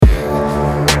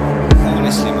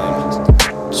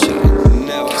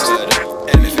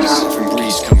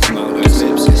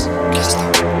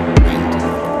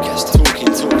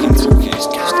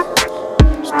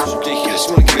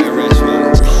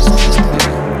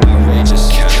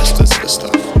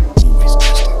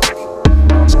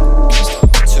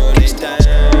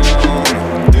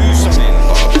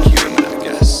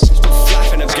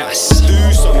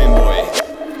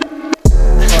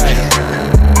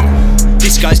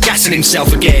gassing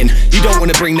himself again. You don't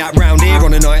wanna bring that round here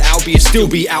on a night out, but you still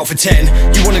be out for 10.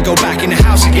 You wanna go back in the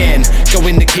house again, go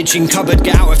in the kitchen cupboard,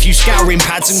 get out a few scouring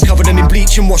pads and cover them in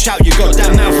bleach and wash out your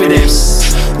goddamn mouth with it.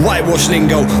 Whitewash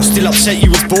lingo, still upset you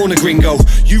was born a gringo.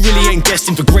 You really ain't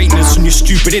destined for greatness, and you're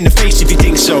stupid in the face if you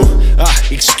think so.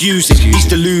 Excuses, he's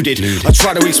deluded. I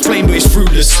try to explain but it's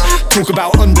fruitless. Talk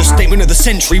about understatement of the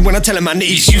century when I tell a man that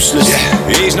he's useless.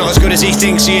 He's not as good as he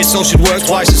thinks he is, so should work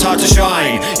twice as hard to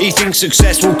shine. He thinks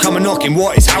success will come a knocking,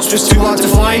 what, his house was too hard to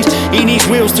find? He needs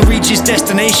wheels to reach his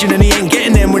destination and he ain't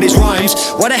getting them with his rhymes.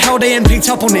 Why the hell they ain't picked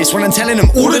up on this when I'm telling them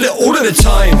all of the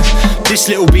time? This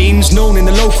little bean's known in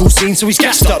the local scene, so he's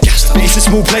gassed up. But it's a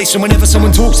small place, and whenever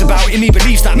someone talks about him, he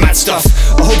believes that mad stuff.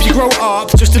 I hope you grow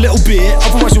up just a little bit,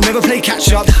 otherwise you'll never play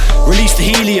catch up. Release the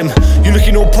helium, you're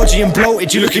looking all podgy and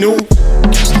bloated, you're looking all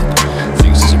gassed up.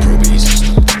 Thinks he's a pro, but he's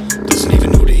doesn't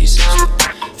even know that he's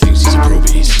thinks he's a pro,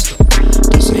 but he's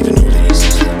doesn't even know that he's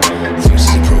thinks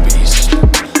he's a pro, but he's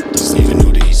doesn't even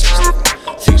know that he's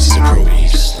thinks he's a pro, but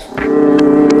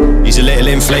he's a little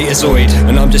inflatazoid,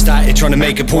 and I'm just out here trying to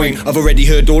make a point. I've already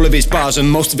heard all of his bars and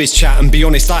most of his chat, and be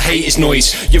honest, I hate his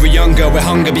noise. You're a young girl with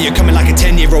hunger, but you're coming like a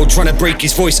 10-year-old trying to break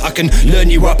his voice. I can learn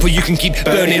you up, or you can keep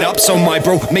burning up, so my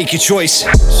bro, make your choice.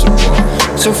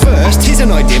 So first, here's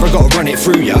an idea, I gotta run it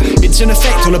through ya. It's an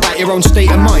effect all about your own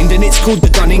state of mind, and it's called the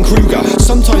Dunning-Kruger.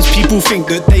 Sometimes people think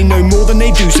that they know more than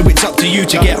they do, so it's up to you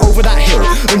to get over that hill.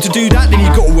 And to do that, then you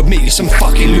gotta admit you're some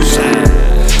fucking loser.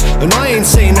 And I ain't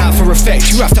saying that for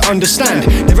effect, you have to understand.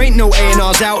 There ain't no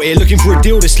A&Rs out here looking for a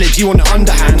deal that slips you on the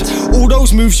underhand. All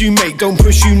those moves you make don't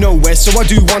push you nowhere, so I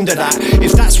do wonder that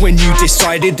if that's when you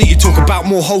decided that you talk about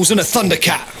more holes than a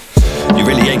Thundercat. You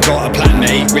really ain't got a plan,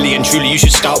 mate. Really and truly you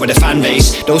should start with a fan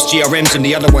base. Those GRMs and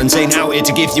the other ones ain't out here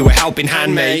to give you a helping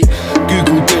hand, mate.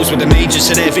 Google deals with the majors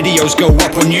so their videos go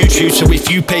up on YouTube. So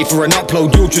if you pay for an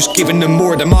upload, you're just giving them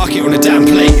more of the market on a damn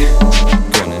plate.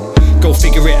 Go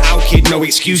figure it out, kid, no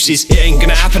excuses. It ain't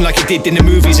gonna happen like it did in the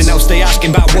movies, and they'll stay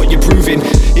asking about what you're proving.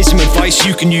 It's some advice,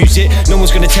 you can use it. No one's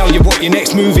gonna tell you what your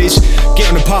next move is. Get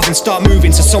on the path and start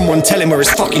moving, so someone tell him where his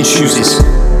fucking shoes is.